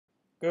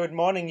Good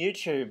morning,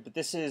 YouTube.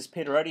 This is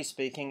Peter Odie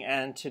speaking,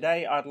 and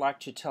today I'd like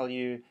to tell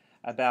you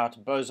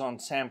about boson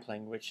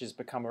sampling, which has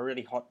become a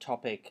really hot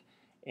topic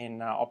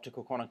in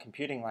optical quantum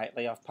computing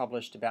lately. I've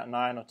published about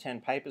 9 or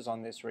 10 papers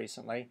on this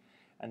recently,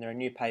 and there are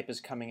new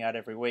papers coming out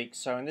every week.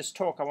 So in this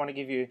talk I want to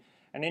give you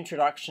an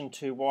introduction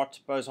to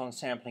what boson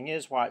sampling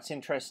is, why it's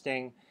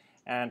interesting,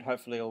 and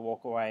hopefully you'll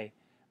walk away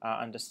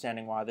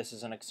understanding why this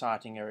is an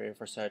exciting area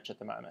of research at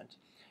the moment.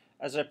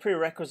 As a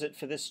prerequisite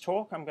for this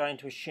talk, I'm going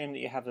to assume that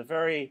you have a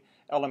very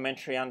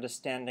elementary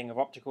understanding of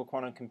optical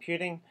quantum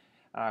computing,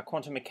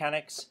 quantum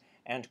mechanics,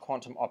 and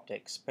quantum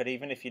optics. But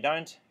even if you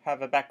don't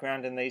have a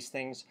background in these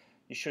things,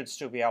 you should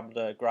still be able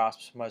to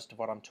grasp most of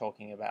what I'm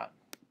talking about.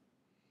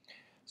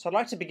 So I'd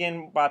like to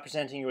begin by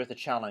presenting you with a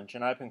challenge,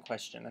 an open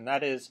question, and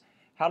that is,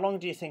 how long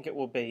do you think it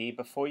will be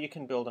before you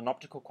can build an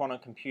optical quantum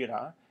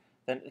computer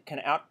that can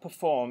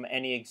outperform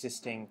any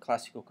existing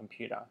classical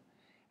computer?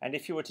 And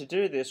if you were to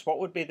do this, what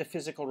would be the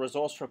physical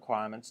resource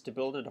requirements to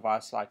build a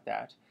device like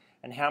that?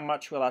 And how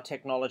much will our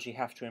technology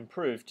have to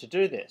improve to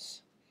do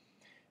this?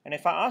 And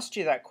if I asked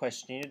you that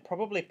question, you'd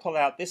probably pull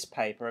out this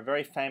paper, a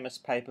very famous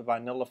paper by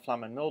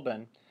Nilaflum and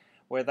Milburn,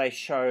 where they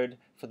showed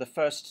for the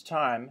first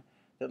time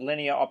that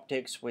linear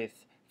optics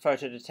with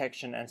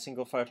photodetection and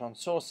single photon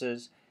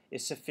sources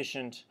is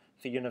sufficient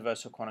for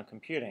universal quantum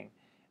computing.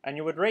 And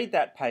you would read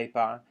that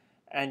paper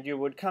and you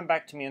would come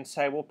back to me and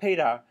say, well,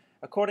 Peter,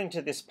 according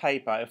to this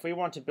paper, if we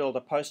want to build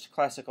a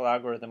post-classical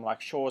algorithm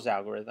like Shor's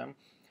algorithm,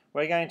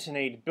 we're going to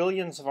need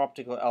billions of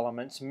optical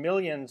elements,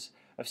 millions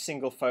of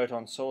single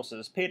photon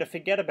sources. Peter,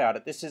 forget about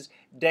it. This is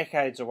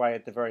decades away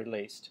at the very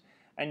least.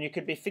 And you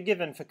could be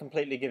forgiven for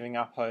completely giving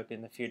up hope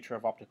in the future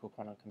of optical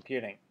quantum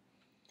computing.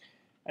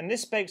 And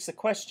this begs the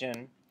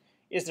question,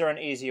 is there an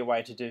easier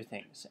way to do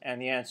things?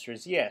 And the answer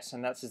is yes,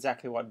 and that's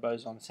exactly what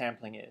boson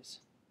sampling is.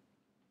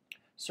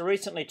 So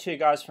recently, two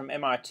guys from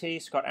MIT,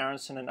 Scott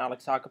Aaronson and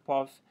Alex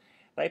Arkhipov,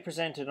 they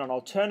presented an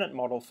alternate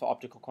model for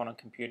optical quantum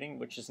computing,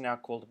 which is now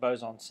called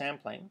boson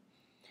sampling.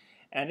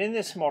 And in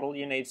this model,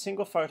 you need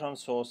single photon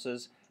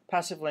sources,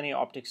 passive linear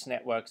optics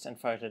networks, and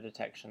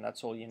photodetection.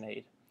 That's all you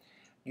need.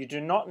 You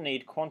do not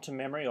need quantum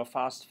memory or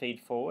fast feed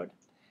forward,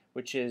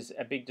 which is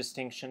a big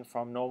distinction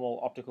from normal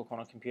optical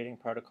quantum computing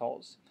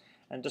protocols.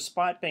 And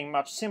despite being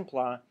much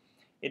simpler,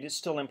 it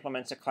still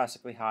implements a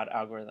classically hard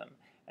algorithm.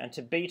 And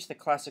to beat the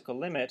classical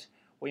limit,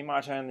 we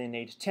might only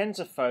need tens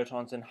of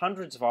photons and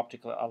hundreds of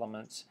optical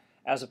elements,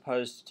 as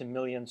opposed to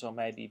millions or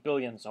maybe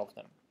billions of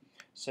them.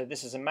 So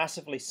this is a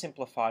massively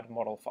simplified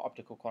model for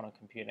optical quantum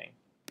computing.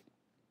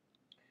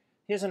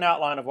 Here's an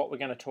outline of what we're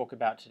going to talk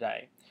about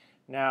today.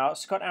 Now,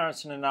 Scott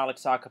Aaronson and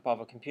Alex Arkhipov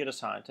are computer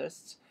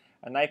scientists,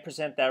 and they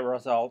present their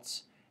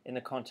results in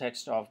the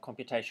context of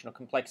computational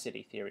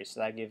complexity theory. So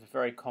they give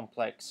very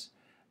complex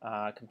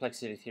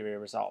complexity theory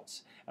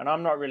results. And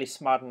I'm not really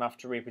smart enough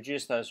to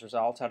reproduce those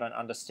results. I don't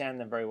understand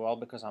them very well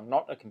because I'm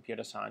not a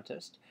computer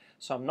scientist.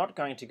 So I'm not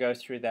going to go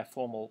through their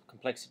formal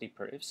complexity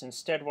proofs.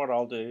 Instead, what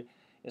I'll do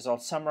is I'll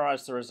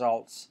summarize the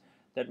results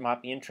that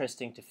might be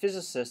interesting to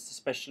physicists,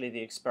 especially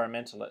the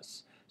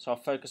experimentalists. So I'll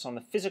focus on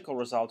the physical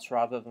results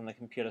rather than the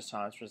computer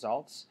science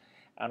results.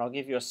 And I'll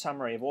give you a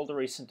summary of all the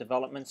recent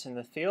developments in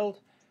the field,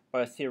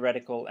 both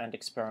theoretical and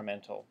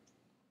experimental.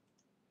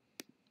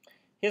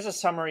 Here's a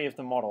summary of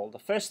the model. The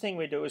first thing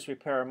we do is we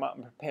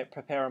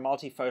prepare a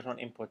multi-photon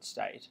input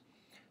state.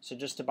 So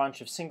just a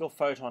bunch of single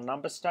photon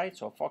number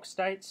states or Fock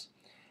states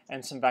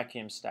and some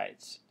vacuum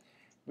states.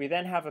 We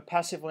then have a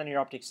passive linear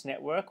optics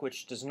network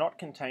which does not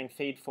contain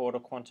feed-forward or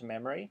quantum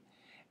memory,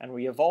 and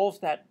we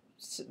evolve that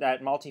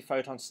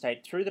multi-photon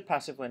state through the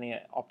passive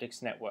linear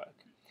optics network.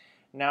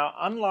 Now,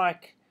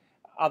 unlike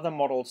other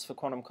models for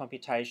quantum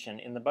computation,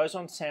 in the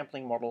boson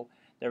sampling model,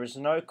 there is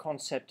no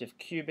concept of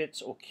qubits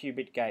or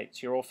qubit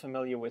gates. You're all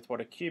familiar with what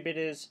a qubit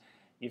is.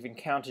 You've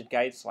encountered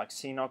gates like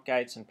CNOT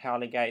gates and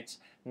Pauli gates.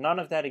 None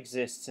of that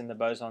exists in the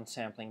boson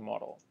sampling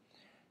model.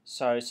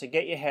 So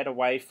get your head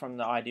away from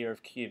the idea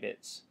of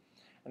qubits.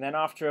 And then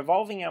after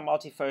evolving our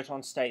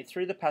multi-photon state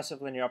through the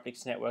passive linear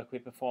optics network, we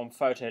perform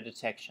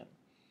photodetection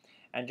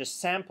and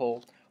just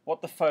sample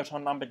what the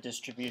photon number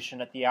distribution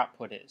at the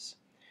output is.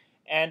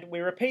 And we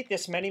repeat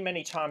this many,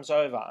 many times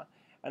over.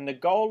 And the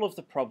goal of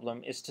the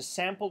problem is to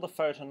sample the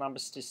photon number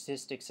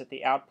statistics at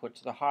the output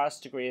to the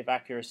highest degree of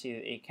accuracy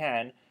that you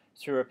can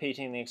through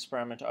repeating the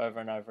experiment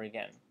over and over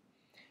again.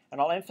 And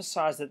I'll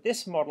emphasize that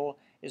this model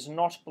is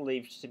not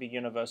believed to be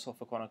universal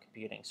for quantum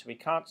computing. So we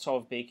can't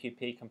solve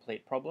BQP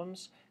complete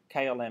problems.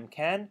 KLM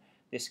can,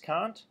 this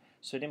can't.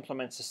 So it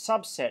implements a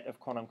subset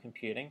of quantum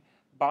computing,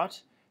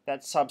 but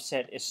that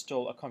subset is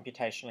still a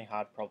computationally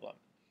hard problem.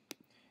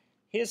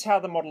 Here's how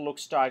the model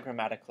looks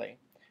diagrammatically.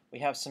 We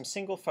have some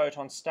single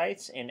photon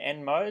states in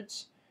N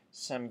modes,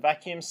 some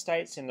vacuum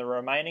states in the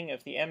remaining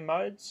of the M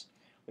modes.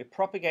 We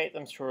propagate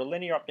them through a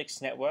linear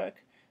optics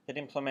network that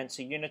implements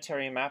a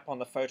unitary map on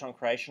the photon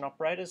creation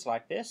operators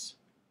like this.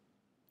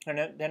 And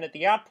then at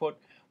the output,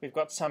 we've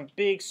got some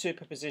big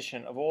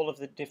superposition of all of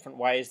the different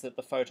ways that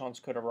the photons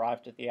could arrive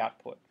at the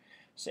output.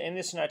 So in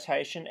this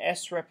notation,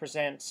 S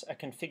represents a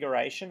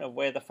configuration of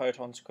where the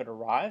photons could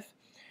arrive.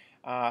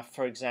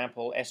 For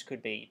example, S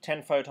could be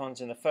 10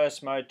 photons in the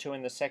first mode, 2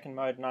 in the second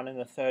mode, none in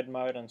the third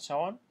mode, and so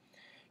on.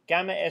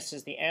 Gamma S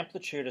is the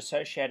amplitude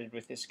associated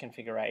with this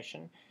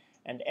configuration,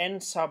 and n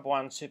sub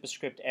 1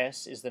 superscript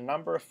S is the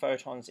number of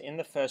photons in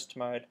the first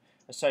mode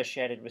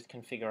associated with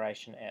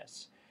configuration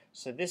S.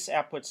 So this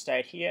output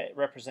state here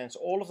represents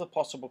all of the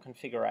possible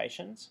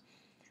configurations,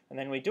 and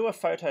then we do a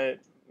photo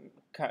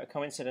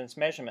coincidence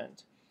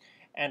measurement,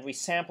 and we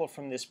sample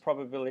from this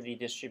probability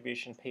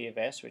distribution P of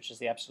S, which is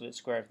the absolute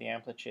square of the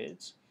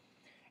amplitudes,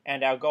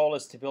 and our goal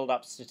is to build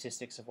up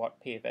statistics of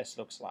what P of S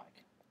looks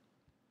like.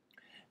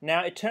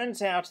 Now it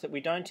turns out that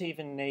we don't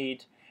even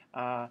need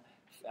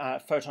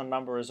photon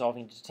number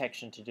resolving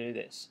detection to do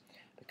this,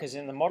 because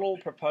in the model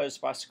proposed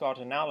by Scott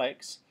and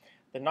Alex,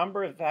 the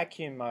number of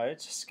vacuum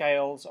modes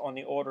scales on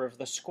the order of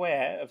the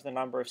square of the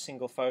number of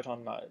single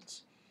photon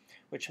modes,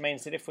 which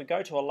means that if we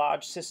go to a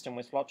large system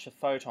with lots of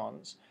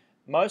photons,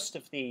 most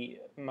of the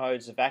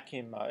modes are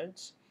vacuum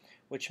modes,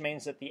 which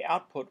means that the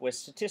output we're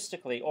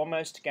statistically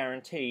almost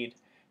guaranteed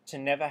to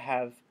never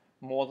have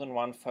more than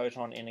one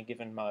photon in a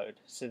given mode.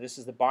 So this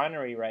is the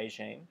binary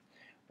regime,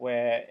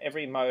 where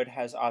every mode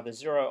has either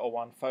 0 or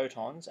 1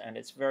 photons, and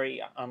it's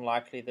very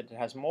unlikely that it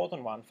has more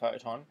than one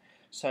photon.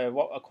 So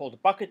what are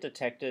called bucket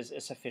detectors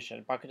is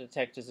sufficient. Bucket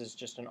detectors is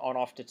just an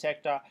on-off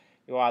detector.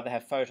 You either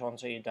have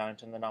photons or you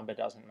don't, and the number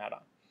doesn't matter.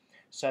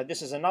 So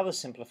this is another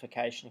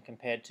simplification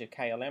compared to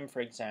KLM, for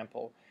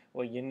example,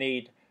 where you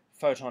need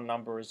photon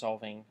number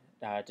resolving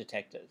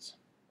detectors.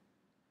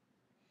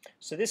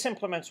 So this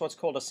implements what's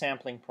called a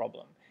sampling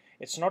problem.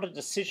 It's not a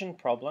decision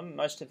problem.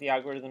 Most of the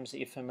algorithms that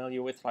you're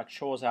familiar with, like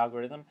Shor's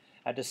algorithm,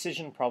 are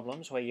decision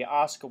problems where you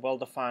ask a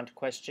well-defined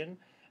question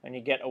and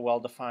you get a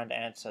well-defined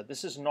answer.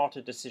 This is not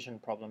a decision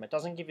problem. It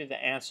doesn't give you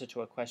the answer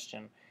to a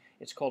question.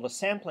 It's called a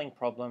sampling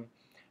problem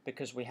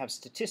because we have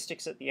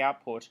statistics at the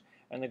output,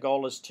 and the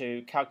goal is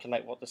to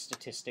calculate what the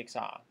statistics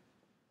are.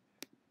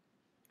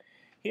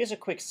 Here's a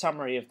quick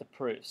summary of the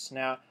proofs.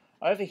 Now,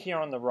 over here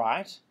on the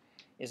right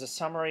is a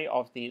summary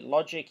of the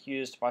logic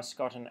used by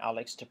Scott and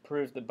Alex to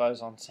prove that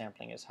boson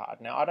sampling is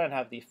hard. Now, I don't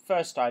have the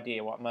first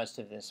idea what most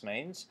of this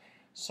means,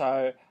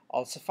 so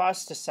I'll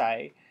suffice to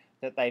say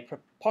that they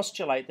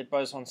postulate that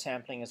boson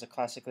sampling is a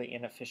classically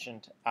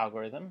inefficient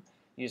algorithm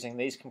using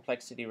these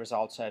complexity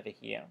results over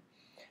here.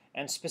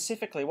 And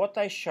specifically, what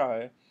they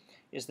show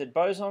is that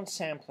boson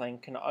sampling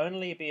can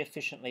only be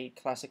efficiently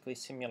classically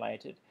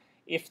simulated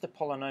if the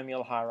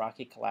polynomial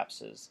hierarchy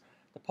collapses.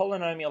 The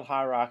polynomial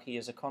hierarchy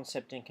is a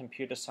concept in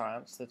computer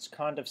science that's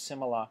kind of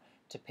similar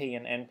to P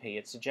and NP.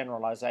 It's a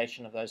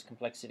generalization of those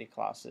complexity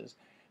classes.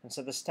 And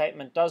so the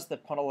statement, does the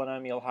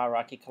polynomial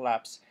hierarchy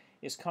collapse,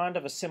 is kind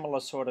of a similar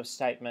sort of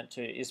statement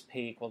to is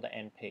P equal to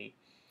NP.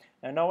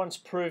 Now, no one's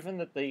proven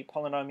that the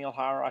polynomial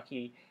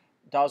hierarchy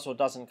does or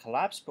doesn't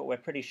collapse, but we're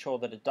pretty sure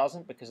that it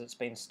doesn't because it's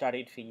been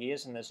studied for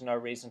years and there's no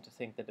reason to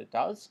think that it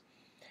does.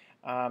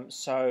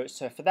 So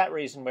for that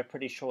reason, we're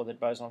pretty sure that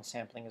boson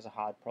sampling is a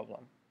hard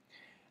problem.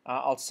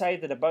 I'll say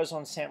that a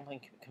boson sampling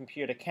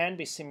computer can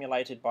be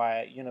simulated by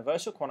a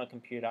universal quantum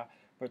computer,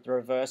 but the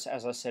reverse,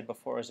 as I said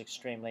before, is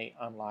extremely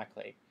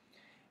unlikely.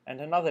 And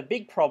another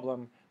big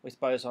problem with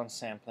boson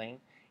sampling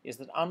is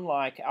that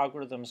unlike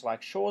algorithms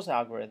like Shor's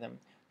algorithm,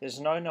 there's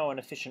no known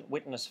efficient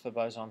witness for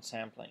boson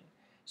sampling.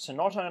 So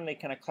not only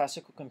can a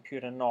classical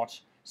computer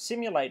not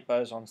simulate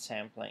boson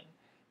sampling,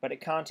 but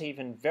it can't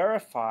even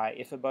verify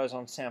if a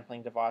boson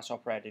sampling device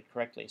operated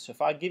correctly. So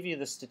if I give you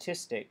the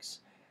statistics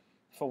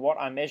for what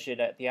I measured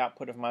at the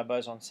output of my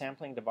boson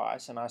sampling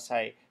device and I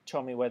say,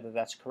 tell me whether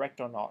that's correct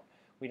or not,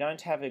 we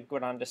don't have a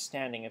good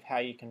understanding of how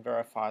you can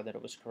verify that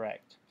it was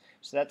correct.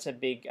 So that's a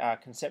big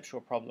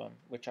conceptual problem,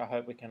 which I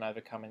hope we can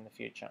overcome in the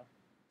future.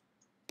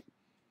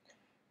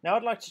 Now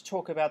I'd like to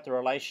talk about the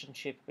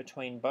relationship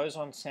between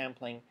boson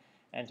sampling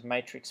and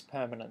matrix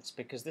permanence,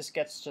 because this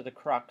gets to the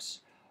crux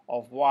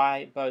of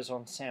why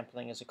boson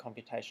sampling is a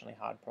computationally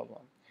hard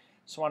problem.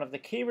 So one of the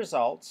key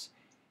results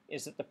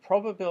is that the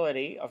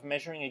probability of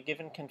measuring a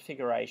given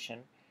configuration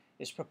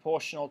is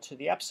proportional to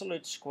the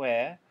absolute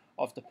square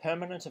of the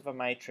permanent of a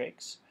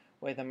matrix,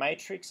 where the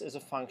matrix is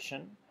a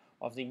function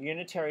of the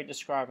unitary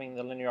describing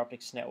the linear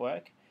optics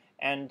network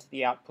and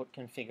the output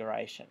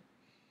configuration.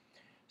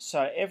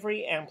 So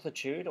every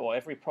amplitude or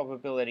every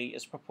probability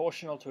is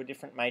proportional to a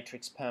different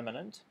matrix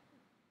permanent,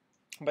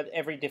 but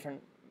every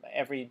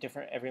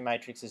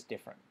matrix is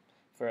different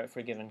for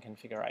a given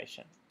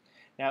configuration.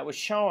 Now it was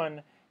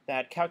shown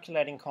that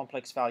calculating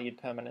complex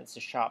valued permanence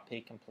is sharp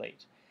P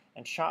complete,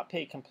 and sharp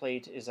P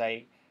complete is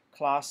a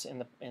class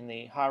in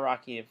the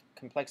hierarchy of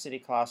complexity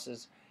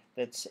classes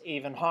that's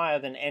even higher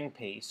than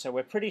NP. So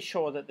we're pretty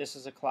sure that this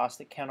is a class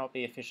that cannot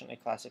be efficiently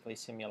classically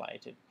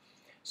simulated.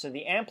 So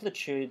the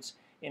amplitudes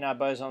in our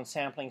boson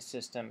sampling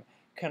system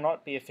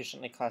cannot be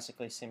efficiently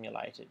classically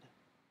simulated.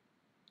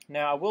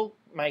 Now I will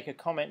make a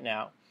comment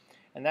now,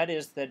 and that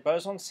is that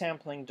boson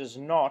sampling does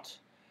not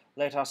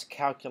let us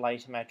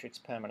calculate matrix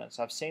permanence.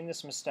 I've seen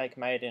this mistake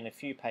made in a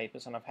few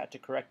papers and I've had to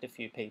correct a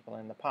few people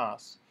in the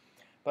past.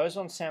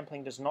 Boson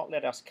sampling does not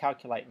let us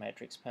calculate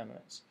matrix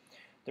permanence.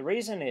 The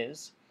reason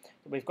is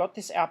that we've got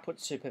this output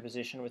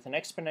superposition with an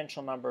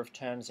exponential number of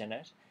terms in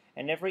it,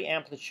 and every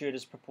amplitude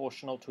is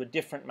proportional to a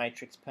different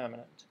matrix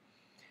permanent.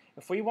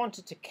 If we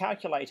wanted to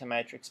calculate a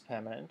matrix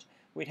permanent,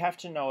 we'd have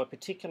to know a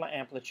particular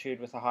amplitude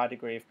with a high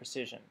degree of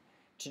precision.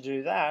 To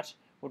do that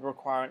would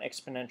require an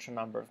exponential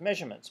number of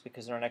measurements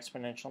because there are an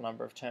exponential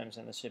number of terms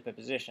in the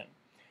superposition.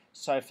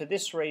 So for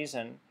this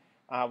reason,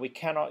 we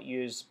cannot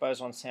use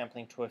boson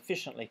sampling to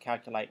efficiently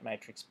calculate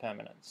matrix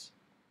permanence.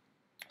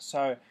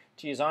 So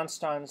to use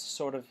Einstein's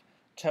sort of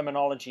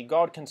terminology,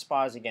 God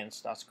conspires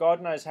against us.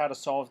 God knows how to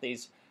solve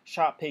these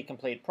sharp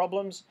p-complete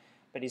problems,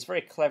 but he's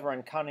very clever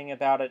and cunning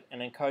about it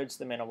and encodes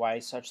them in a way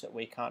such that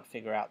we can't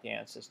figure out the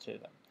answers to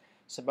them.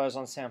 So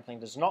boson sampling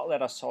does not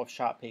let us solve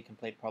sharp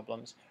p-complete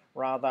problems.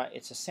 Rather,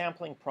 it's a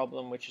sampling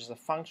problem which is a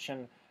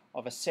function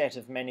of a set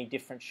of many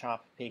different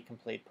sharp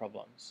p-complete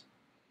problems.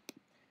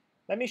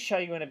 Let me show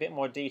you in a bit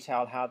more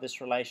detail how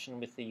this relation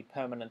with the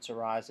permanence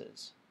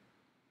arises.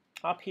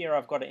 Up here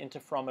I've got an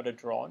interferometer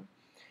drawn,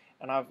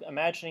 and I'm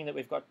imagining that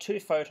we've got two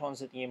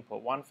photons at the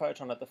input, one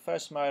photon at the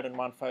first mode and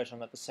one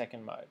photon at the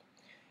second mode.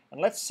 And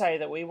let's say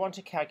that we want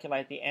to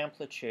calculate the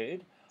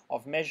amplitude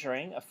of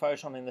measuring a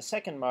photon in the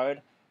second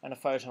mode and a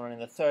photon in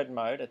the third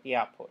mode at the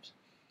output.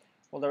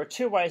 Well, there are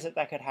two ways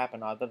that could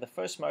happen. Either the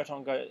first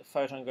photon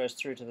goes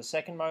through to the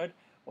second mode,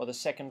 or the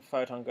second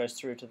photon goes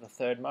through to the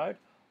third mode,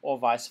 or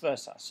vice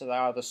versa. So they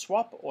either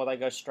swap or they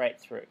go straight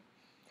through.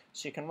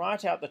 So you can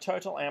write out the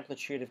total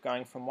amplitude of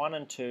going from 1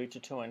 and 2 to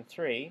 2 and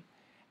 3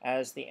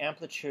 as the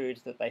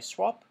amplitude that they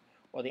swap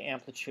or the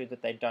amplitude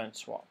that they don't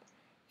swap.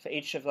 For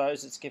each of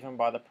those, it's given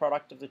by the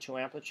product of the two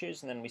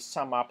amplitudes, and then we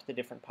sum up the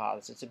different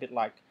paths. It's a bit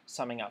like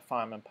summing up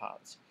Feynman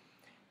paths.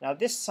 Now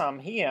this sum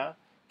here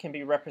can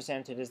be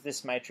represented as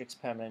this matrix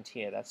permanent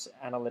here. That's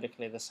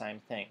analytically the same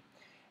thing.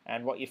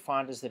 And what you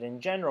find is that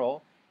in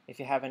general, if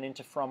you have an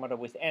interferometer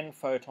with n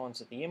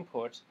photons at the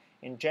input,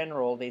 in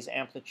general these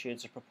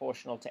amplitudes are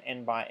proportional to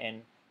n by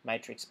n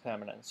matrix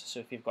permanence. So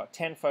if you've got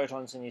 10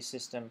 photons in your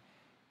system,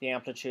 the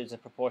amplitudes are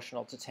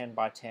proportional to 10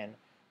 by 10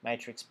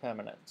 matrix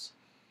permanence.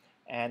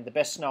 And the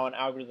best known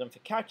algorithm for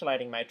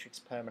calculating matrix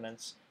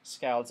permanence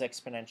scales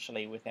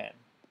exponentially with n.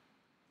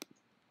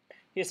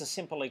 Here's a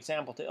simple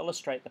example to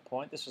illustrate the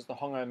point. This is the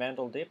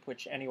Hongo-Mandel dip,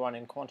 which anyone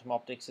in quantum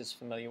optics is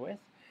familiar with.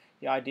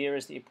 The idea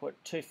is that you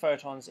put two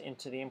photons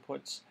into the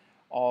inputs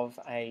of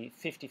a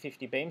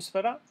 50-50 beam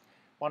splitter,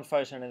 one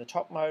photon in the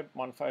top mode,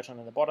 one photon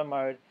in the bottom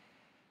mode.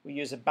 We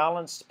use a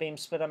balanced beam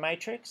splitter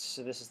matrix,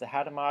 so this is the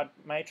Hadamard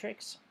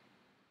matrix.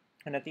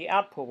 And at the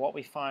output, what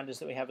we find is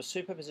that we have a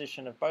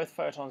superposition of both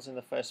photons in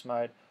the first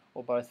mode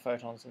or both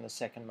photons in the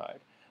second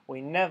mode.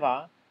 We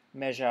never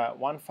measure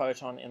one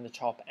photon in the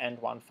top and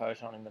one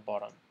photon in the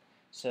bottom.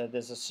 So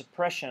there's a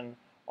suppression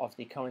of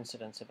the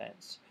coincidence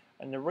events.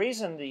 And the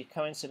reason the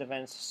coincidence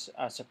events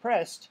are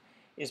suppressed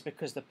is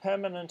because the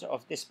permanent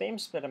of this beam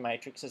splitter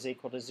matrix is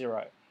equal to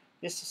 0.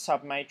 This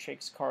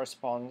submatrix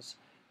corresponds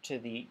to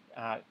the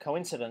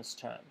coincidence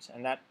terms,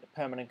 and that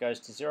permanent goes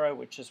to 0,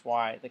 which is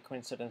why the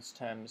coincidence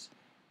terms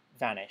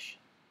vanish.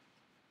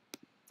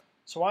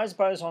 So why is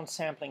boson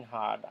sampling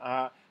hard?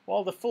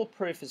 Well, the full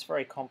proof is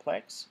very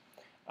complex.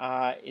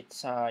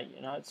 It's a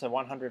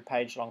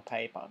 100-page long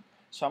paper.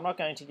 So I'm not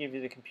going to give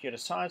you the computer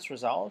science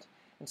result.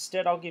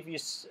 Instead, I'll give you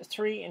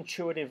 3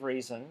 intuitive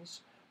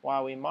reasons why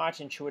we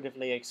might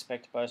intuitively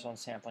expect boson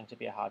sampling to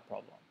be a hard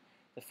problem.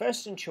 The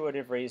first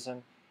intuitive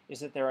reason is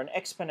that there are an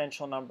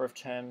exponential number of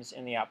terms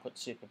in the output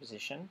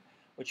superposition,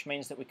 which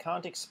means that we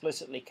can't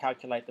explicitly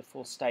calculate the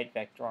full state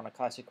vector on a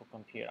classical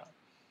computer.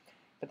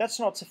 But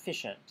that's not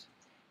sufficient.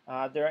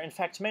 There are in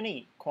fact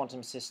many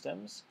quantum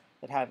systems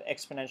that have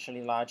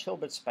exponentially large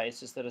Hilbert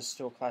spaces that are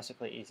still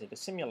classically easy to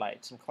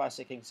simulate. Some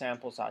classic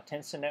examples are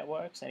tensor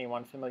networks.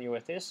 Anyone familiar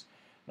with this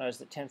knows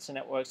that tensor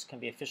networks can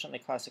be efficiently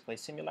classically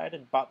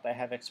simulated, but they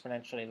have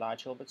exponentially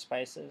large Hilbert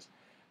spaces.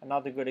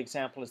 Another good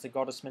example is the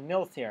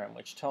Gottesman-Mill theorem,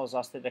 which tells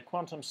us that a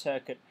quantum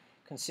circuit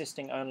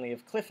consisting only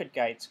of Clifford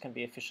gates can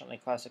be efficiently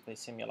classically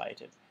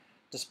simulated,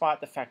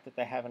 despite the fact that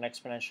they have an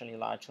exponentially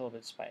large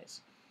Hilbert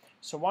space.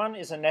 So one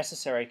is a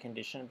necessary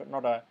condition, but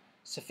not a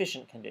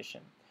sufficient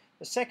condition.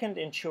 The second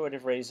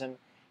intuitive reason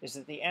is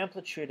that the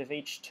amplitude of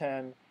each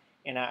term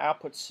in our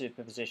output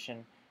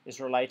superposition is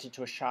related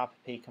to a sharp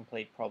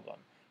p-complete problem,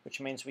 which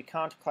means we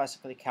can't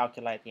classically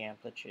calculate the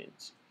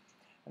amplitudes.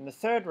 And the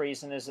third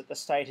reason is that the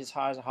state is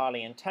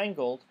highly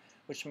entangled,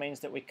 which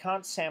means that we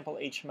can't sample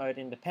each mode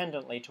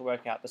independently to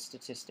work out the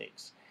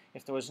statistics.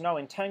 If there was no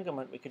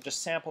entanglement, we could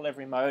just sample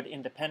every mode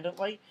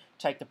independently,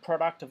 take the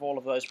product of all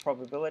of those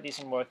probabilities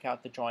and work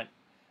out the joint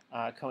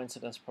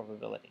coincidence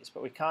probabilities.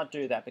 But we can't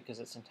do that because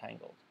it's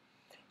entangled.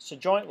 So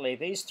jointly,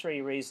 these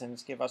 3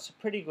 reasons give us a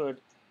pretty good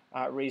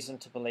reason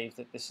to believe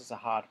that this is a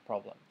hard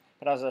problem.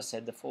 But as I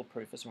said, the full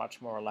proof is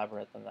much more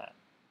elaborate than that.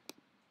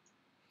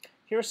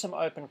 Here are some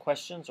open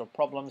questions or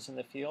problems in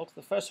the field.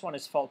 The first one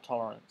is fault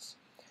tolerance.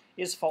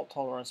 Is fault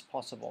tolerance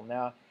possible?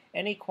 Now,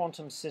 any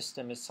quantum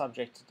system is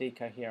subject to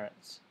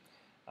decoherence.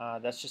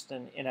 That's just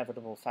an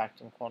inevitable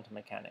fact in quantum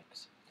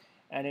mechanics.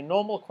 And in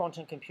normal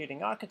quantum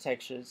computing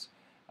architectures,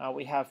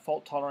 we have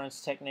fault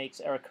tolerance techniques,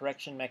 error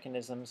correction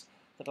mechanisms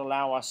that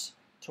allow us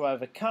to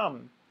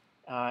overcome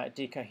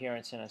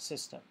decoherence in a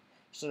system.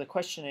 So the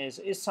question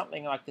is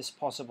something like this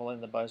possible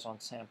in the boson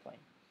sampling?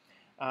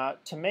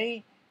 To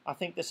me, I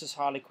think this is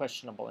highly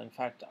questionable. In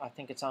fact, I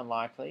think it's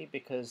unlikely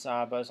because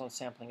boson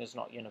sampling is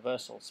not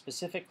universal.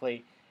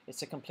 Specifically,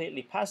 it's a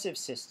completely passive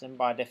system.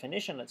 By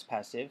definition, it's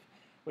passive,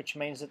 which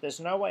means that there's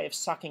no way of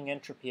sucking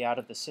entropy out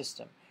of the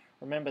system.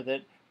 Remember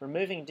that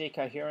removing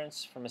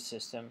decoherence from a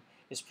system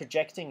is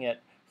projecting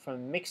it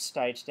from mixed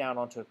state down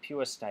onto a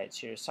pure state,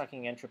 so you're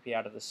sucking entropy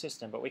out of the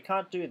system. But we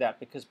can't do that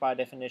because by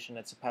definition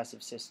it's a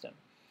passive system.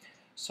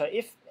 So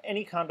if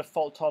any kind of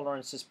fault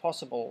tolerance is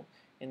possible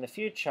in the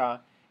future,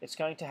 it's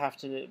going to have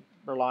to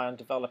rely on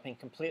developing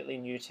completely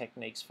new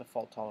techniques for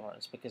fault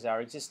tolerance, because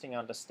our existing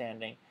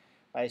understanding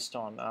based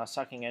on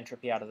sucking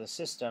entropy out of the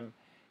system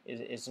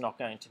is not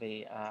going to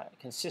be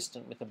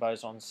consistent with the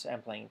boson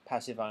sampling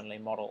passive-only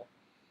model.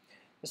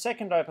 The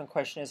second open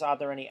question is, are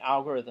there any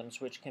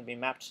algorithms which can be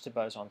mapped to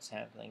boson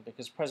sampling?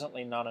 Because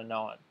presently none are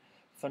known.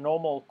 For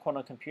normal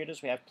quantum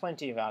computers, we have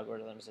plenty of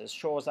algorithms. There's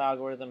Shor's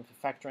algorithm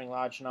for factoring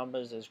large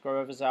numbers, there's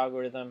Grover's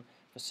algorithm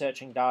for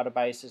searching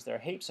databases. There are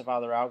heaps of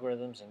other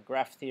algorithms in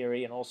graph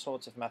theory and all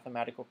sorts of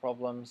mathematical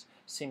problems,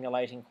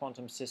 simulating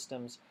quantum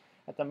systems.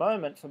 At the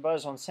moment, for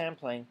boson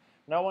sampling,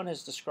 no one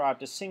has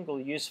described a single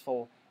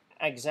useful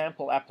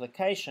example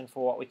application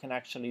for what we can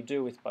actually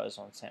do with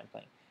boson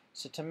sampling.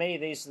 So to me,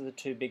 these are the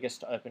two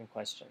biggest open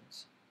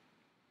questions.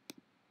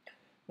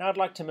 Now I'd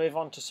like to move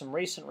on to some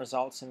recent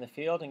results in the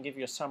field and give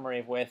you a summary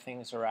of where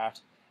things are at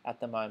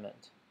the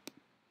moment.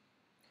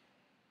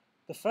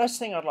 The first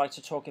thing I'd like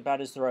to talk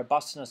about is the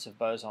robustness of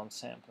boson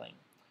sampling.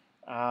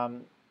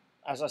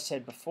 As I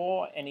said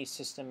before, any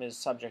system is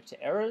subject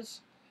to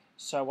errors.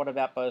 So what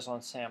about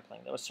boson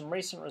sampling? There were some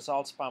recent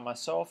results by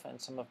myself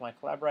and some of my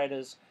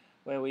collaborators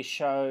where we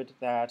showed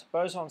that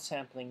boson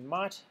sampling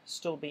might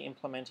still be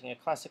implementing a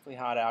classically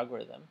hard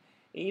algorithm,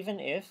 even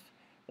if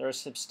there are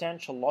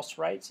substantial loss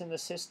rates in the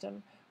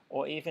system,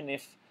 or even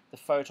if the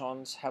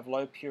photons have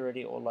low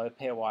purity or low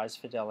pairwise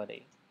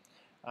fidelity.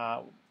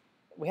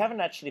 We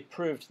haven't actually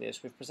proved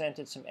this. We've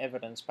presented some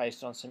evidence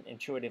based on some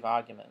intuitive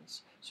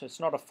arguments, so it's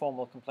not a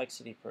formal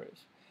complexity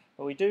proof.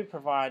 But we do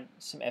provide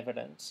some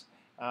evidence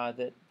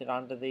that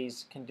under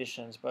these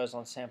conditions,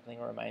 boson sampling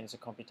remains a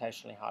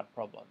computationally hard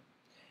problem.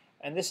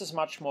 And this is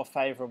much more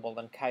favorable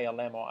than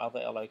KLM or other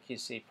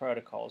LOQC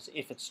protocols,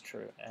 if it's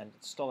true, and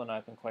it's still an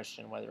open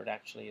question whether it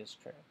actually is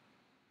true.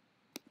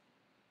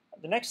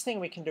 The next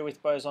thing we can do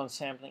with boson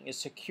sampling is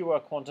secure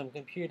quantum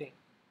computing.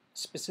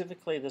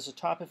 Specifically, there's a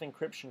type of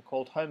encryption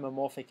called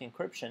homomorphic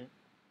encryption,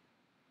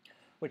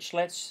 which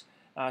lets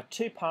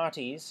two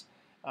parties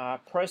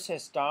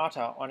process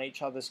data on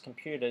each other's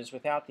computers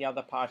without the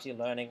other party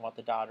learning what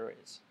the data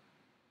is.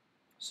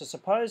 So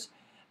suppose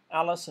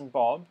Alice and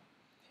Bob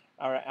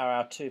are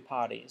our two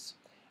parties.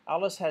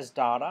 Alice has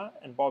data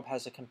and Bob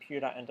has a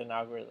computer and an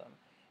algorithm.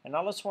 And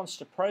Alice wants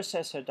to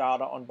process her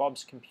data on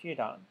Bob's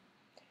computer,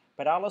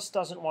 but Alice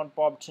doesn't want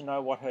Bob to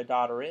know what her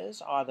data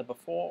is, either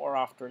before or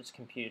after it's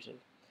computed.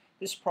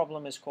 This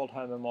problem is called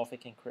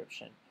homomorphic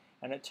encryption,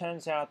 and it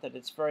turns out that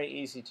it's very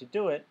easy to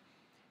do it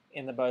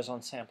in the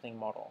boson sampling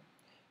model.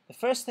 The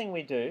first thing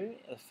we do,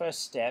 the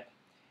first step,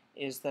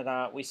 is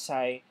that we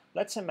say,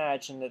 let's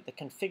imagine that the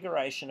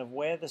configuration of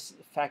where the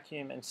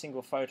vacuum and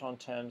single photon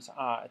terms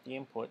are at the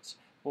inputs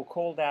will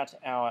call that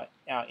our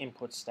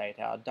input state,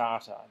 our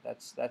data.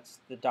 That's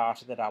the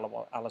data that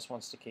Alice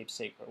wants to keep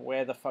secret,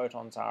 where the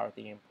photons are at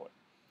the input.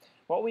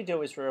 What we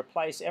do is we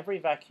replace every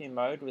vacuum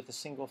mode with a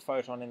single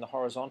photon in the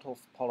horizontal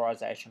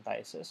polarization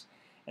basis,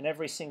 and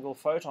every single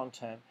photon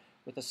term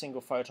with a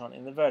single photon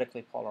in the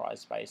vertically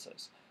polarized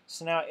basis.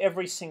 So now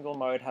every single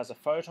mode has a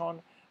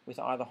photon with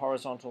either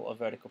horizontal or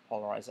vertical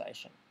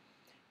polarization.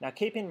 Now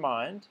keep in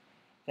mind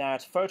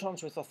that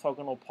photons with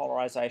orthogonal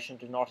polarization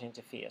do not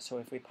interfere. So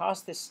if we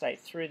pass this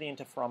state through the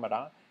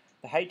interferometer,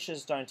 the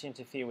H's don't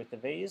interfere with the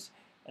V's,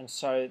 and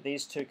so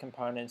these two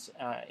components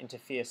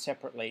interfere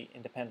separately,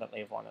 independently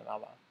of one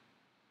another.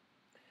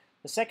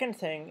 The second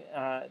thing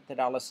that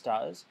Alice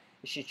does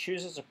is she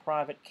chooses a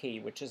private key,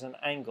 which is an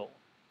angle.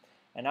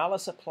 And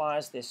Alice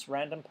applies this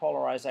random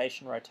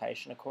polarization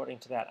rotation according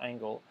to that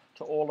angle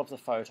to all of the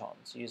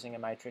photons using a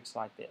matrix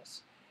like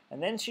this.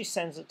 And then she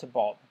sends it to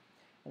Bob.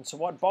 And so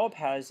what Bob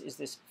has is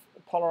this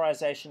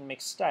polarization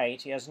mixed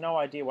state. He has no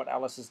idea what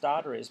Alice's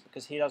data is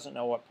because he doesn't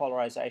know what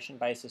polarization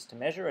basis to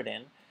measure it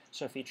in.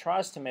 So if he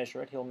tries to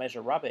measure it, he'll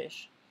measure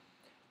rubbish.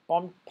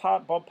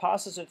 Bob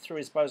passes it through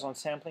his boson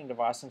sampling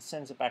device and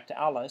sends it back to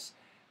Alice.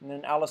 And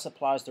then Alice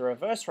applies the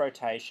reverse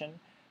rotation,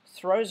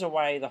 throws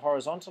away the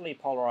horizontally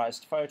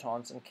polarized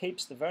photons and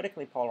keeps the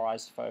vertically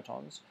polarized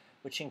photons,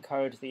 which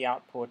encode the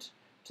output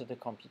to the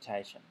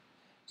computation.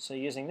 So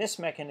using this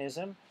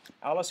mechanism,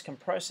 Alice can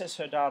process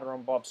her data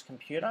on Bob's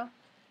computer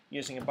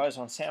using a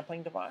boson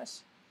sampling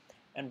device,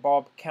 and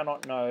Bob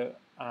cannot know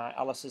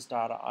Alice's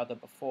data either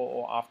before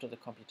or after the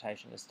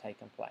computation has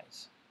taken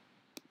place.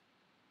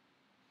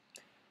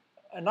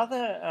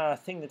 Another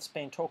thing that's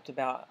been talked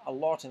about a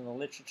lot in the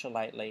literature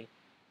lately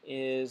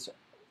is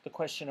the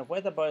question of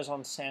whether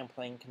boson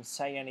sampling can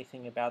say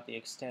anything about the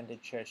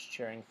extended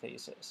Church-Turing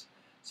thesis.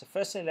 So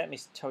firstly, let me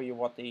tell you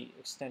what the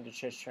extended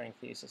Church-Turing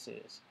thesis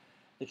is.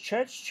 The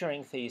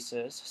Church-Turing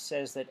thesis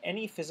says that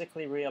any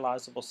physically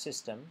realizable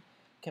system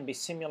can be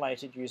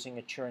simulated using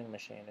a Turing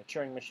machine. A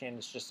Turing machine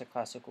is just a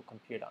classical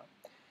computer.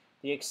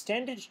 The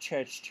extended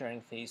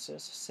Church-Turing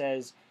thesis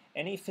says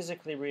any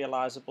physically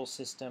realizable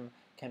system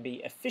can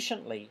be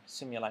efficiently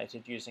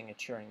simulated using a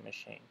Turing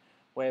machine,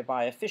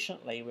 whereby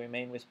efficiently we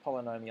mean with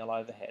polynomial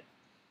overhead.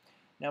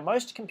 Now,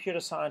 most computer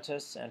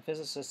scientists and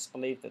physicists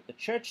believe that the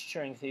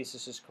Church-Turing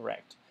thesis is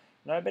correct.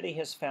 Nobody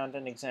has found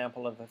an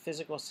example of a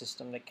physical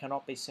system that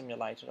cannot be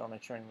simulated on a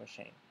Turing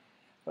machine.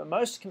 But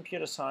most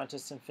computer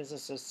scientists and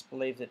physicists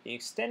believe that the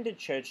extended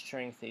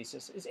Church-Turing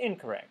thesis is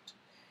incorrect.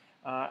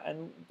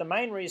 And the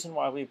main reason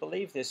why we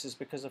believe this is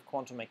because of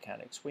quantum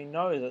mechanics. We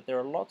know that there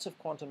are lots of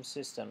quantum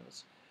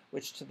systems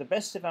which, to the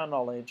best of our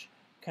knowledge,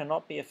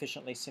 cannot be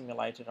efficiently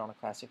simulated on a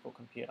classical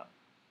computer.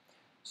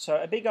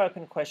 So a big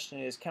open question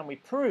is, can we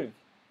prove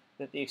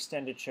that the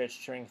extended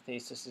Church-Turing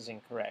thesis is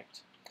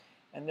incorrect?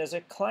 And there's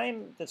a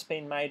claim that's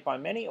been made by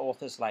many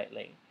authors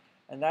lately,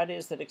 and that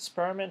is that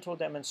experimental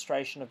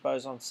demonstration of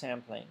boson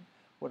sampling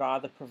would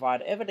either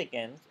provide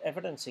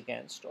evidence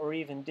against or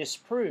even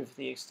disprove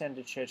the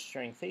extended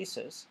Church-Turing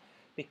thesis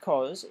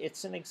because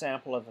it's an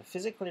example of a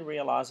physically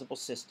realizable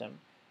system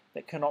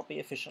that cannot be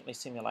efficiently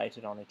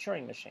simulated on a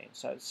Turing machine.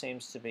 So it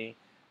seems to be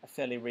a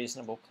fairly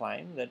reasonable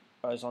claim that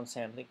boson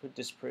sampling could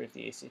disprove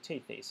the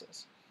ECT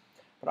thesis.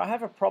 But I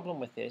have a problem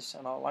with this,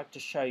 and I'd like to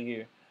show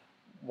you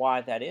why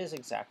that is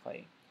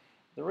exactly.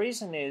 The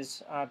reason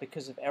is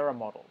because of error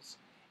models.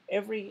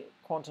 Every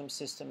quantum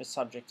system is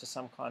subject to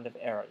some kind of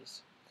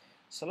errors.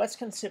 So let's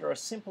consider a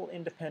simple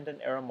independent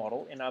error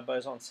model in our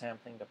boson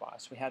sampling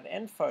device. We have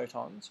n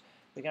photons.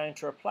 We're going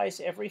to replace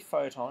every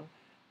photon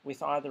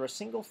with either a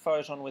single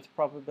photon with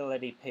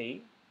probability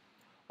p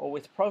or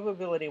with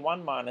probability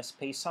 1 minus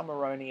p, some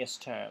erroneous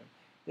term.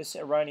 This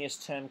erroneous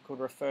term could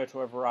refer to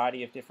a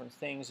variety of different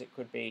things. It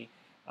could be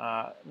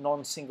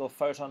non-single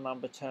photon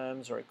number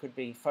terms, or it could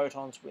be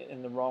photons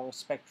in the wrong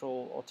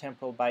spectral or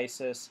temporal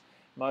basis,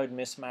 mode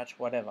mismatch,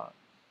 whatever.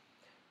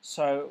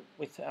 So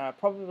with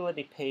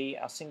probability p,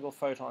 our single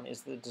photon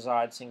is the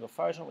desired single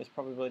photon. With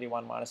probability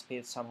 1 minus p,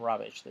 it's some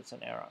rubbish that's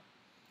an error.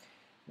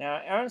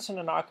 Now, Aronson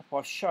and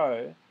Arkhipov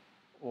show,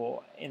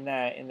 or in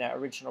their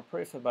original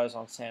proof of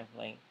boson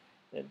sampling,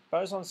 that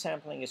boson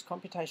sampling is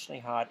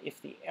computationally hard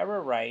if the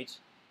error rate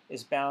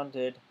is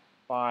bounded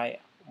by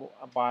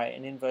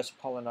an inverse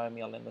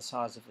polynomial in the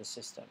size of the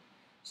system.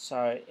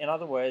 So, in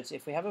other words,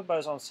 if we have a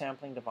boson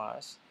sampling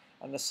device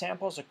and the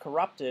samples are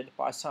corrupted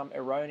by some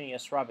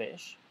erroneous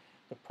rubbish,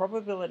 the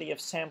probability of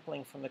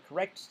sampling from the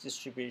correct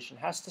distribution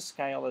has to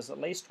scale as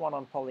at least 1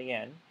 on poly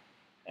n,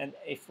 and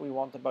if we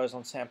want the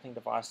boson sampling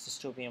device to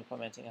still be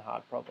implementing a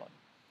hard problem.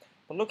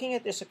 But looking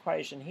at this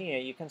equation here,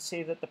 you can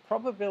see that the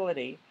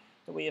probability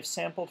that we have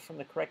sampled from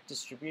the correct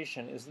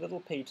distribution is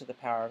little p to the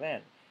power of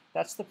n.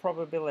 That's the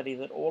probability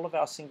that all of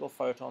our single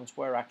photons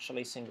were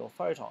actually single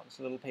photons,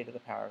 little p to the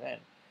power of n.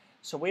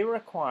 So we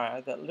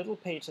require that little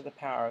p to the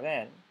power of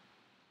n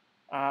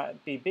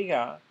be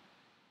bigger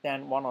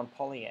than 1 on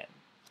poly n.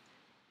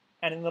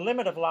 And in the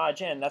limit of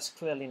large n, that's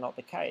clearly not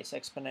the case.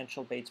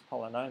 Exponential beats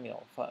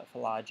polynomial for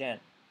large n.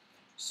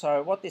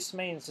 So what this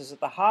means is that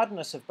the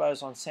hardness of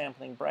boson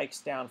sampling breaks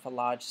down for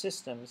large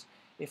systems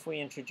if we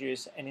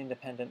introduce an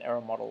independent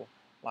error model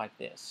like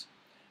this.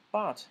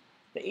 But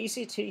the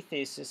ECT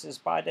thesis is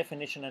by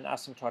definition an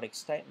asymptotic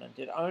statement.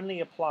 It only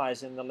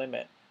applies in the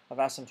limit of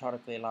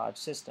asymptotically large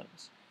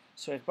systems.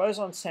 So if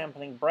boson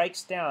sampling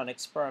breaks down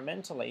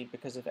experimentally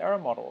because of error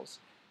models,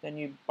 then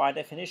you by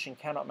definition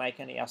cannot make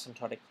any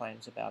asymptotic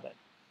claims about it.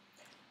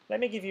 Let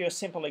me give you a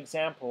simple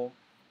example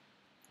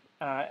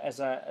as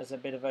a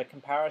bit of a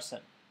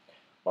comparison.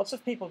 Lots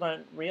of people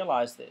don't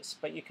realize this,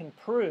 but you can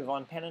prove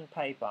on pen and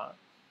paper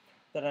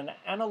that an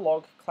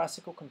analog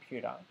classical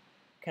computer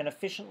can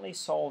efficiently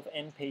solve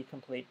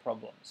NP-complete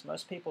problems.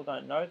 Most people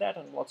don't know that,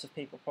 and lots of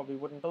people probably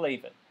wouldn't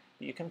believe it,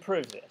 but you can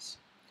prove this.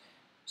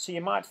 So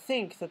you might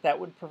think that that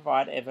would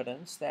provide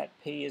evidence that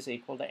P is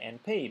equal to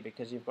NP,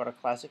 because you've got a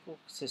classical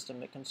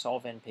system that can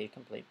solve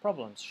NP-complete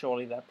problems.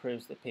 Surely that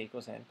proves that P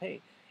equals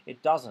NP.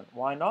 It doesn't.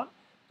 Why not?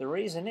 The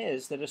reason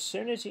is that as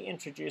soon as you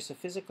introduce a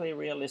physically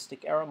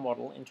realistic error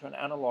model into an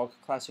analog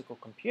classical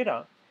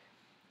computer,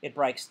 it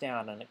breaks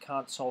down and it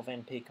can't solve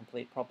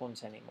NP-complete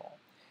problems anymore.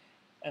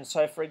 And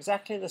so for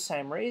exactly the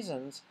same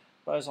reasons,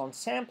 boson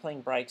sampling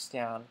breaks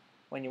down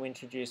when you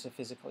introduce a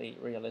physically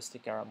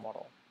realistic error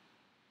model.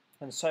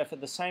 And so for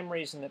the same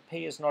reason that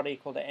P is not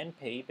equal to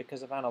NP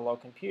because of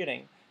analog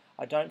computing,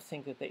 I don't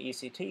think that the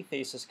ECT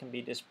thesis can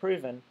be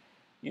disproven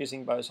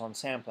using boson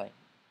sampling.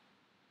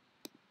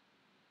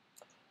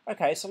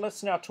 Okay, so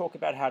let's now talk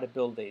about how to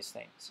build these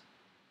things.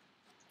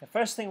 The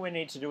first thing we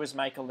need to do is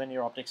make a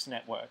linear optics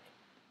network.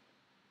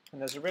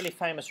 And there's a really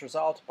famous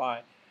result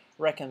by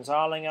Reck and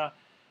Zeilinger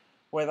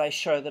where they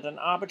show that an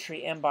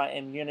arbitrary m by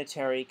m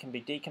unitary can be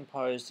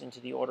decomposed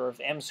into the order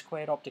of m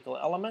squared optical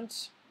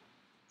elements.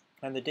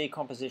 and the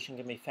decomposition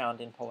can be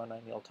found in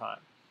polynomial time.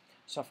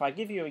 So if I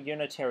give you a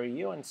unitary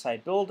U and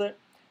say build it,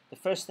 the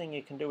first thing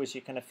you can do is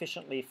you can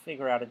efficiently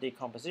figure out a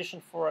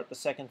decomposition for it. The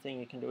second thing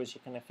you can do is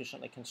you can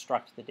efficiently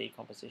construct the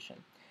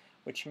decomposition,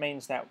 which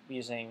means that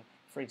using,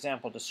 for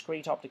example,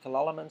 discrete optical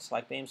elements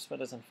like beam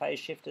splitters and phase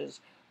shifters,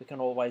 we can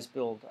always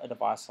build a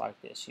device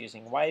like this.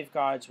 Using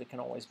waveguides, we can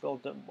always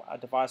build a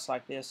device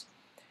like this.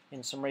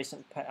 In some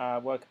recent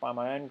work by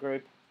my own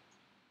group,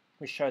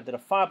 we showed that a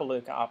fiber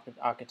loop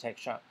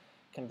architecture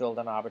can build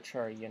an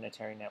arbitrary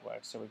unitary network.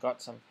 So we've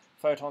got some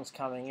photons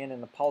coming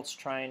in the pulse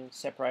train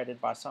separated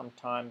by some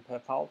time per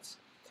pulse.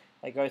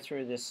 They go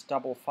through this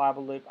double fiber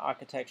loop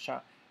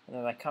architecture, and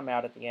then they come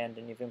out at the end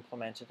and you've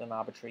implemented an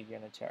arbitrary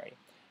unitary.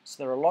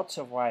 So there are lots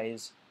of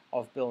ways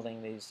of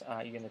building these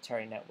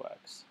unitary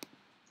networks.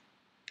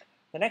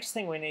 The next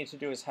thing we need to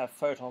do is have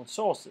photon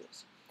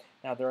sources.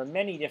 Now there are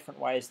many different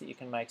ways that you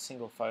can make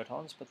single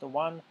photons, but the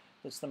one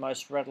that's the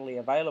most readily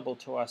available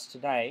to us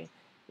today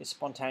is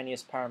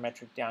spontaneous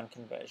parametric down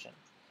conversion.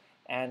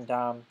 And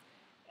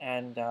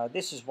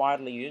this is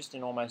widely used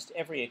in almost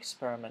every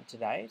experiment to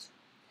date.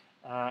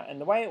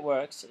 And the way it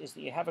works is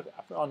that you have a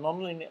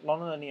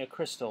nonlinear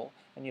crystal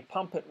and you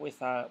pump it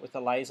with a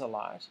laser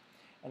light,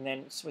 and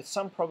then with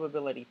some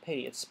probability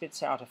p it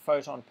spits out a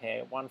photon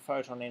pair, one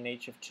photon in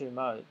each of two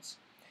modes.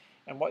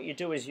 And what you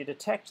do is you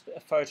detect a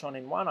photon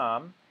in one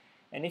arm,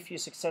 and if you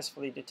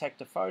successfully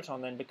detect a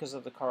photon, then because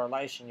of the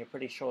correlation you're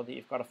pretty sure that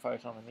you've got a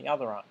photon in the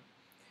other arm.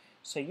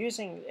 So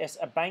using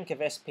a bank of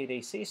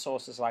SPDC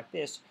sources like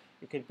this,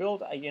 you could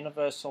build a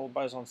universal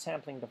boson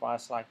sampling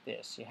device like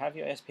this. You have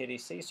your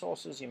SPDC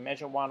sources, you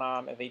measure one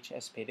arm of each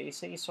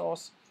SPDC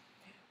source.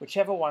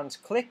 Whichever ones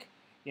click,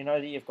 you know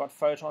that you've got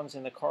photons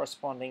in the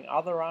corresponding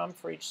other arm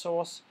for each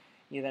source.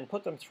 You then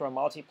put them through a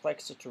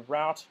multiplexer to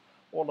route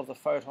all of the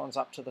photons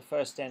up to the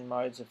first n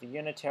modes of the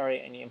unitary,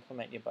 and you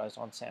implement your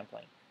boson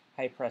sampling.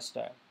 Hey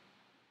presto.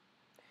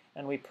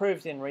 And we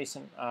proved in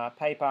recent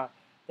paper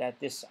that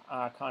this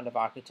kind of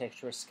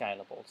architecture is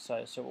scalable, so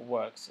it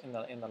works in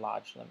the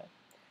large limit.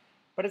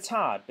 But it's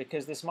hard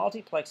because this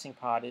multiplexing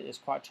part is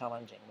quite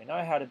challenging. We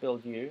know how to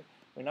build U,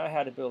 we know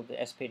how to build the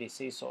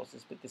SPDC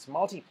sources, but this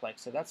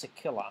multiplexer, that's a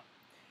killer.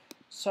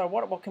 So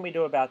what can we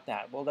do about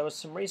that? Well, there was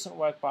some recent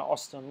work by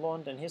Austin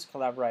Lund and his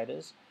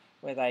collaborators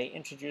where they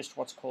introduced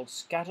what's called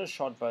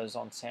scattershot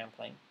boson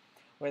sampling,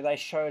 where they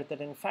showed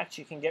that in fact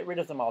you can get rid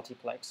of the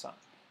multiplexer.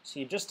 So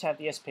you just have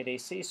the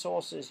SPDC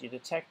sources, you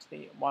detect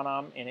the one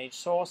arm in each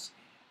source,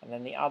 and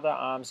then the other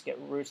arms get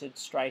routed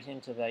straight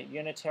into the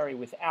unitary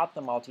without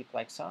the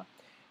multiplexer.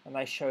 And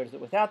they showed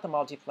that without the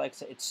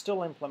multiplexer, it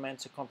still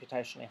implements a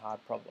computationally hard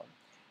problem.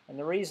 And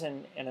the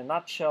reason, in a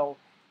nutshell,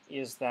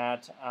 is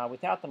that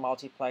without the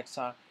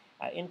multiplexer,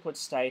 input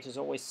state is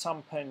always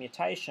some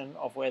permutation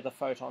of where the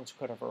photons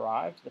could have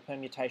arrived. The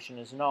permutation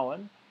is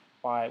known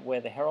by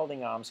where the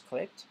heralding arms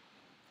clicked.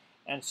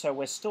 And so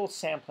we're still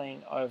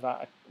sampling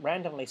over,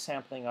 randomly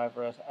sampling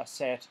over a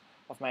set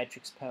of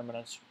matrix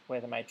permanents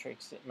where the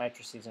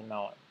matrices are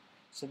known.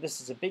 So this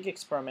is a big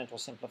experimental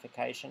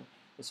simplification.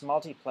 This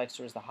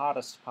multiplexer is the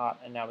hardest part,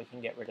 and now we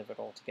can get rid of it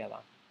altogether.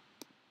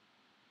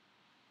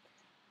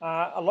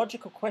 A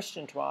logical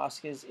question to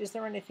ask is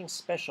there anything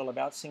special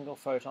about single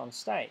photon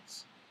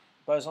states?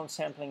 Boson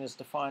sampling is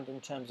defined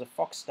in terms of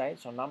Fock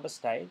states or number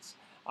states.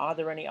 Are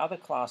there any other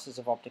classes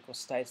of optical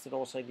states that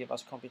also give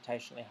us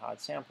computationally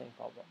hard sampling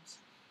problems?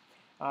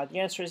 The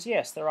answer is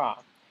yes, there are.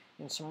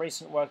 In some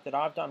recent work that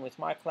I've done with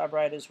my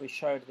collaborators, we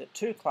showed that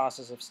two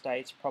classes of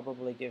states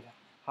probably give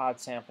hard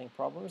sampling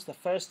problems. The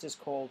first is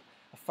called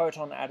a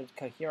photon-added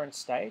coherent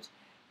state.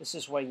 This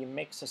is where you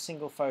mix a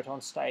single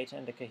photon state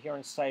and a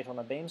coherent state on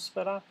a beam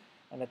splitter,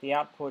 and at the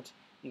output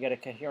you get a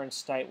coherent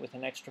state with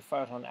an extra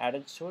photon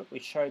added to it. We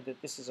showed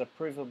that this is a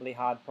provably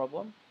hard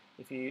problem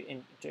if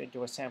you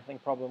do a sampling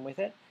problem with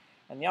it.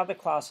 And the other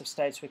class of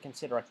states we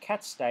consider are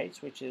cat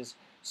states, which is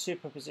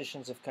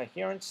superpositions of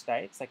coherent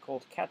states. They're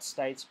called cat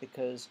states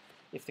because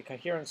if the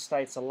coherent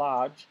states are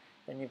large,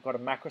 then you've got a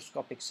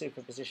macroscopic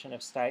superposition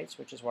of states,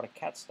 which is what a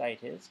cat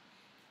state is.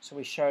 So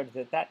we showed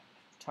that that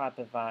type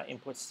of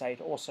input state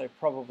also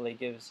probably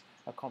gives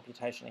a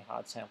computationally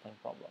hard sampling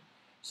problem.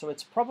 So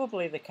it's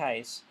probably the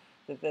case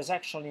that there's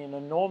actually an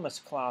enormous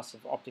class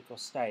of optical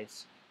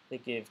states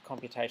that give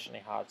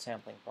computationally hard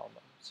sampling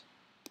problems.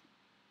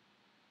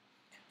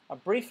 I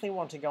briefly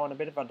want to go on a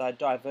bit of a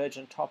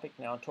divergent topic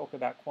now and talk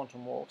about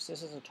quantum walks.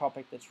 This is a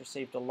topic that's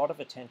received a lot of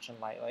attention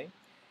lately.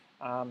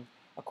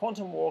 A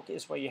quantum walk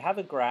is where you have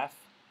a graph,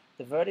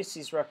 the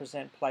vertices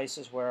represent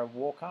places where a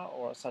walker,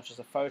 or such as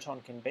a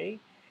photon, can be,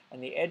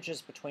 and the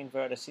edges between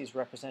vertices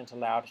represent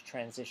allowed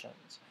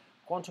transitions.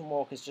 Quantum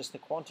walk is just the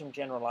quantum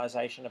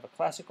generalization of a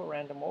classical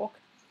random walk,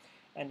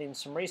 and in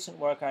some recent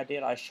work I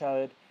did, I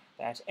showed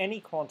that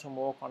any quantum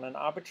walk on an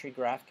arbitrary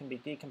graph can be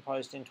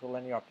decomposed into a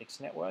linear optics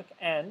network,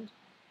 and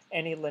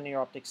any linear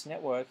optics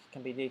network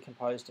can be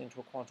decomposed into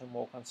a quantum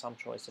walk on some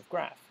choice of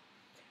graph,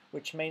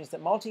 which means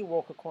that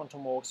multi-walker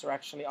quantum walks are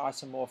actually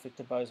isomorphic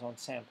to boson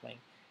sampling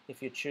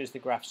if you choose the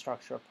graph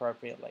structure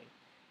appropriately.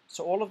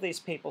 So all of these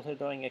people who are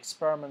doing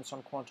experiments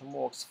on quantum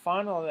walks,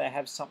 finally they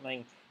have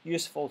something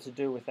useful to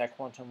do with their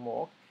quantum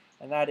walk,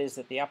 and that is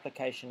that the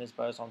application is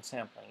boson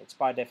sampling. It's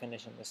by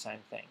definition the same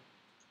thing.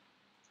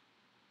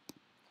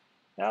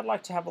 Now I'd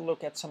like to have a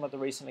look at some of the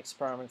recent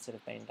experiments that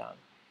have been done.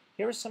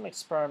 Here are some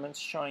experiments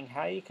showing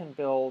how you can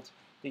build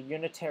the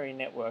unitary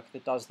network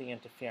that does the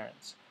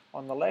interference.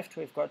 On the left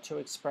we've got two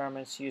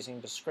experiments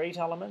using discrete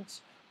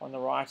elements. On the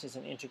right is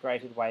an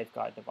integrated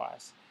waveguide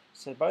device.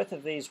 So both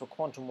of these were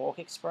quantum walk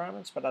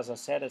experiments, but as I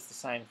said, it's the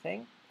same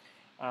thing.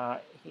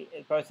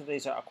 Both of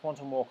these are a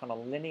quantum walk on a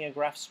linear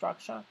graph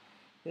structure.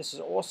 This is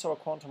also a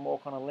quantum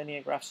walk on a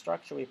linear graph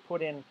structure. We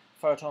put in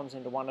photons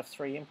into one of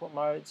three input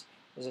modes.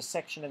 There's a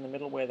section in the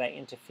middle where they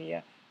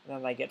interfere, and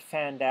then they get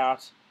fanned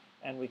out,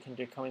 and we can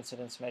do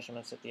coincidence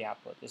measurements at the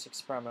output. This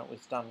experiment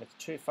was done with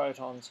 2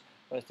 photons.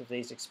 Both of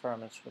these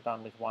experiments were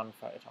done with 1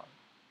 photon.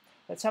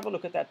 Let's have a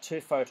look at that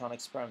 2-photon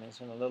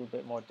experiment in a little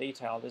bit more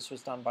detail. This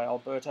was done by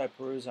Alberto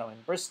Peruzzo in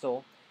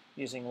Bristol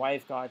using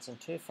waveguides and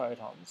 2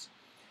 photons.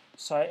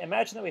 So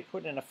imagine that we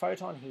put in a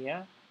photon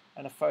here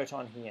and a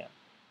photon here.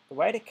 The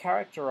way to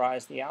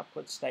characterize the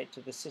output state to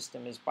the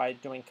system is by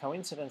doing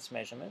coincidence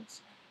measurements,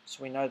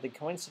 so we know the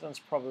coincidence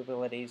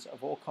probabilities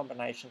of all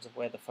combinations of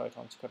where the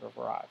photons could have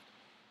arrived.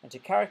 And to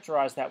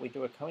characterize that, we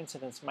do a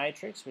coincidence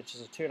matrix, which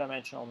is a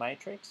 2-dimensional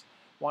matrix.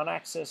 One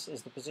axis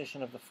is the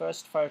position of the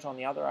first photon,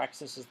 the other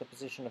axis is the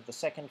position of the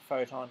second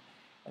photon,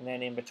 and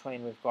then in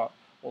between we've got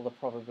all the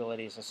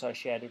probabilities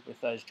associated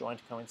with those joint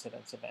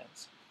coincidence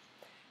events.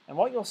 And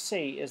what you'll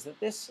see is that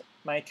this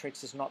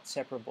matrix is not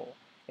separable.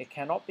 It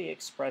cannot be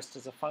expressed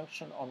as a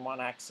function on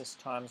one axis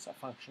times a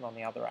function on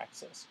the other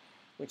axis,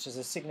 which is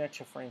a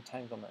signature for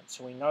entanglement.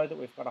 So we know that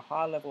we've got a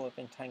high level of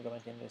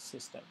entanglement in this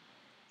system.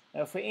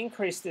 Now if we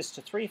increase this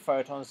to 3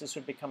 photons, this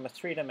would become a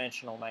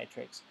 3-dimensional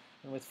matrix,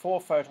 and with 4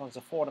 photons,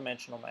 a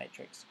 4-dimensional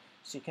matrix.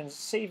 So you can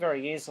see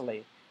very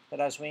easily that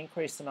as we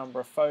increase the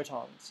number of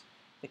photons,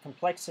 the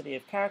complexity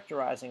of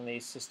characterizing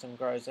these systems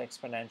grows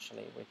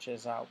exponentially, which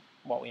is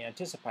what we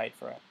anticipate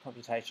for a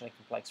computationally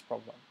complex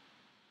problem.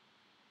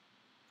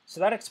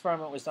 So that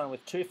experiment was done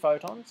with 2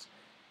 photons.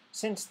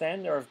 Since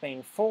then, there have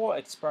been 4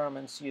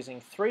 experiments using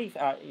 3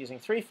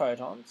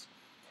 photons.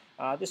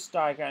 This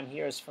diagram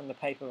here is from the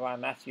paper by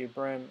Matthew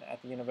Broome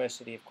at the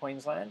University of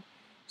Queensland.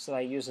 So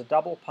they use a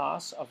double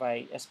pass of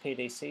a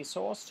SPDC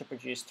source to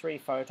produce 3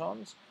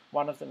 photons.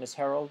 One of them is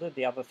heralded,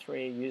 the other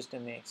 3 are used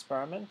in the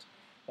experiment.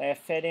 They are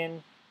fed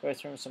in, go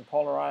through some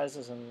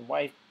polarizers and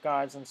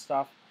waveguides and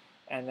stuff,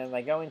 and then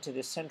they go into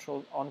this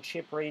central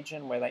on-chip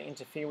region where they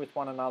interfere with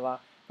one another,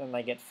 then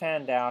they get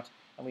fanned out,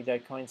 and we do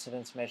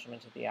coincidence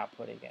measurement at the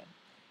output again.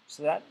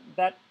 So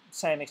that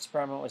same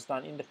experiment was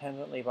done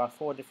independently by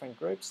 4 different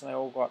groups, and they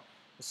all got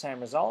the same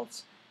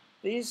results.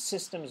 These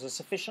systems are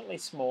sufficiently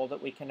small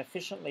that we can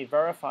efficiently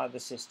verify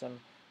the system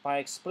by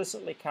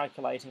explicitly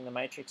calculating the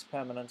matrix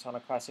permanence on a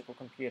classical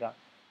computer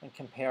and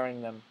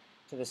comparing them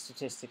to the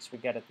statistics we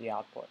get at the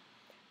output.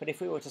 But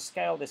if we were to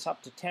scale this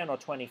up to 10 or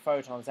 20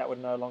 photons, that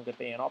would no longer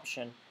be an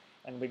option,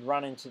 and we'd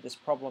run into this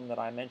problem that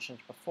I mentioned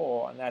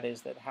before, and that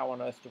is that how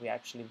on earth do we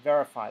actually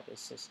verify this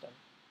system?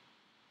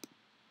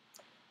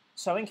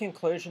 So in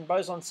conclusion,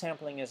 boson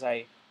sampling is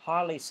a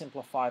highly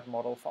simplified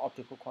model for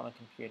optical quantum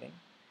computing.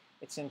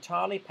 It's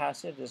entirely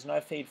passive, there's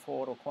no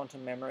feed-forward or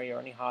quantum memory or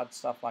any hard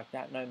stuff like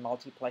that, no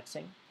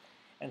multiplexing,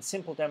 and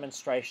simple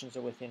demonstrations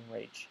are within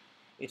reach.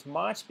 It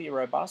might be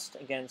robust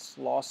against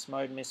loss,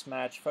 mode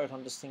mismatch,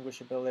 photon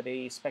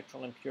distinguishability,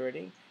 spectral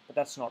impurity, but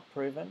that's not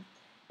proven.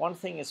 One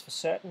thing is for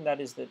certain, that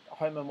is that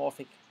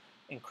homomorphic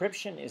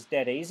encryption is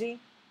dead easy.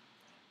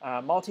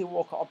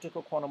 Multi-walk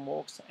optical quantum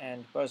walks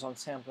and boson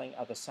sampling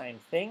are the same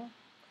thing,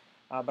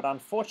 but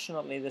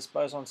unfortunately this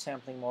boson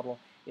sampling model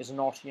is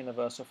not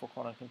universal for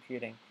quantum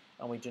computing,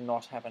 and we do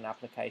not have an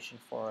application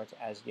for it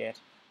as yet,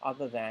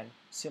 other than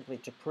simply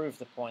to prove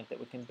the point that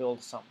we can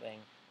build something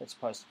that's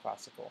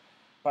post-classical.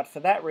 But for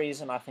that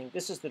reason, I think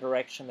this is the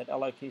direction that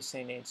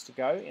LOQC needs to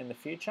go in the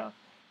future.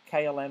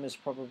 KLM is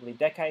probably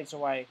decades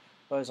away,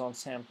 boson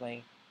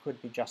sampling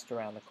could be just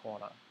around the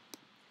corner.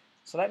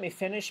 So let me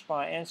finish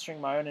by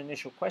answering my own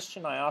initial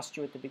question. I asked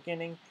you at the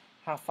beginning,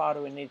 how far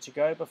do we need to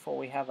go before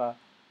we have a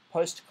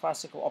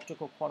post-classical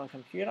optical quantum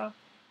computer?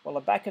 Well,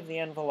 a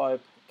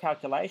back-of-the-envelope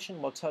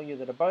calculation will tell you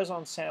that a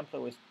boson sampler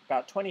with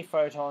about 20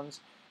 photons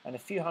and a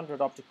few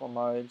hundred optical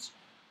modes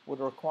would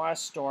require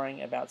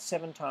storing about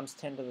 7 times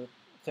 10 to the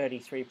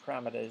 33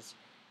 parameters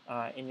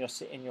in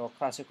your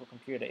classical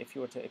computer if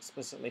you were to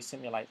explicitly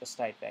simulate the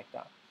state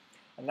vector.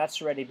 And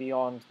that's already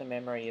beyond the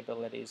memory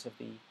abilities of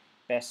the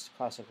best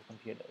classical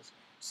computers.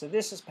 So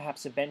this is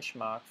perhaps a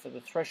benchmark for the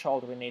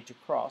threshold we need to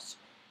cross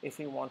if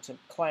we want to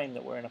claim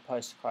that we're in a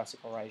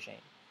post-classical regime.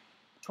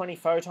 20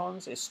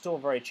 photons is still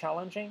very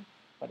challenging,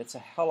 but it's a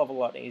hell of a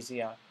lot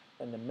easier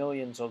than the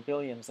millions or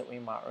billions that we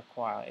might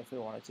require if we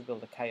wanted to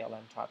build a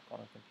KLM-type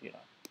quantum computer.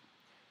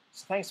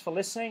 So thanks for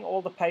listening.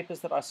 All the papers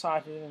that I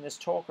cited in this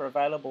talk are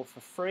available for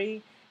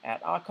free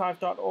at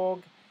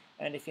archive.org,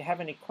 and if you have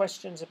any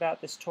questions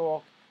about this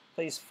talk,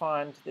 please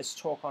find this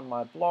talk on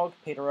my blog,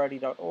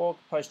 peterodi.org,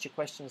 post your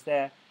questions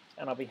there,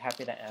 and I'll be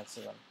happy to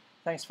answer them.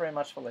 Thanks very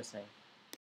much for listening.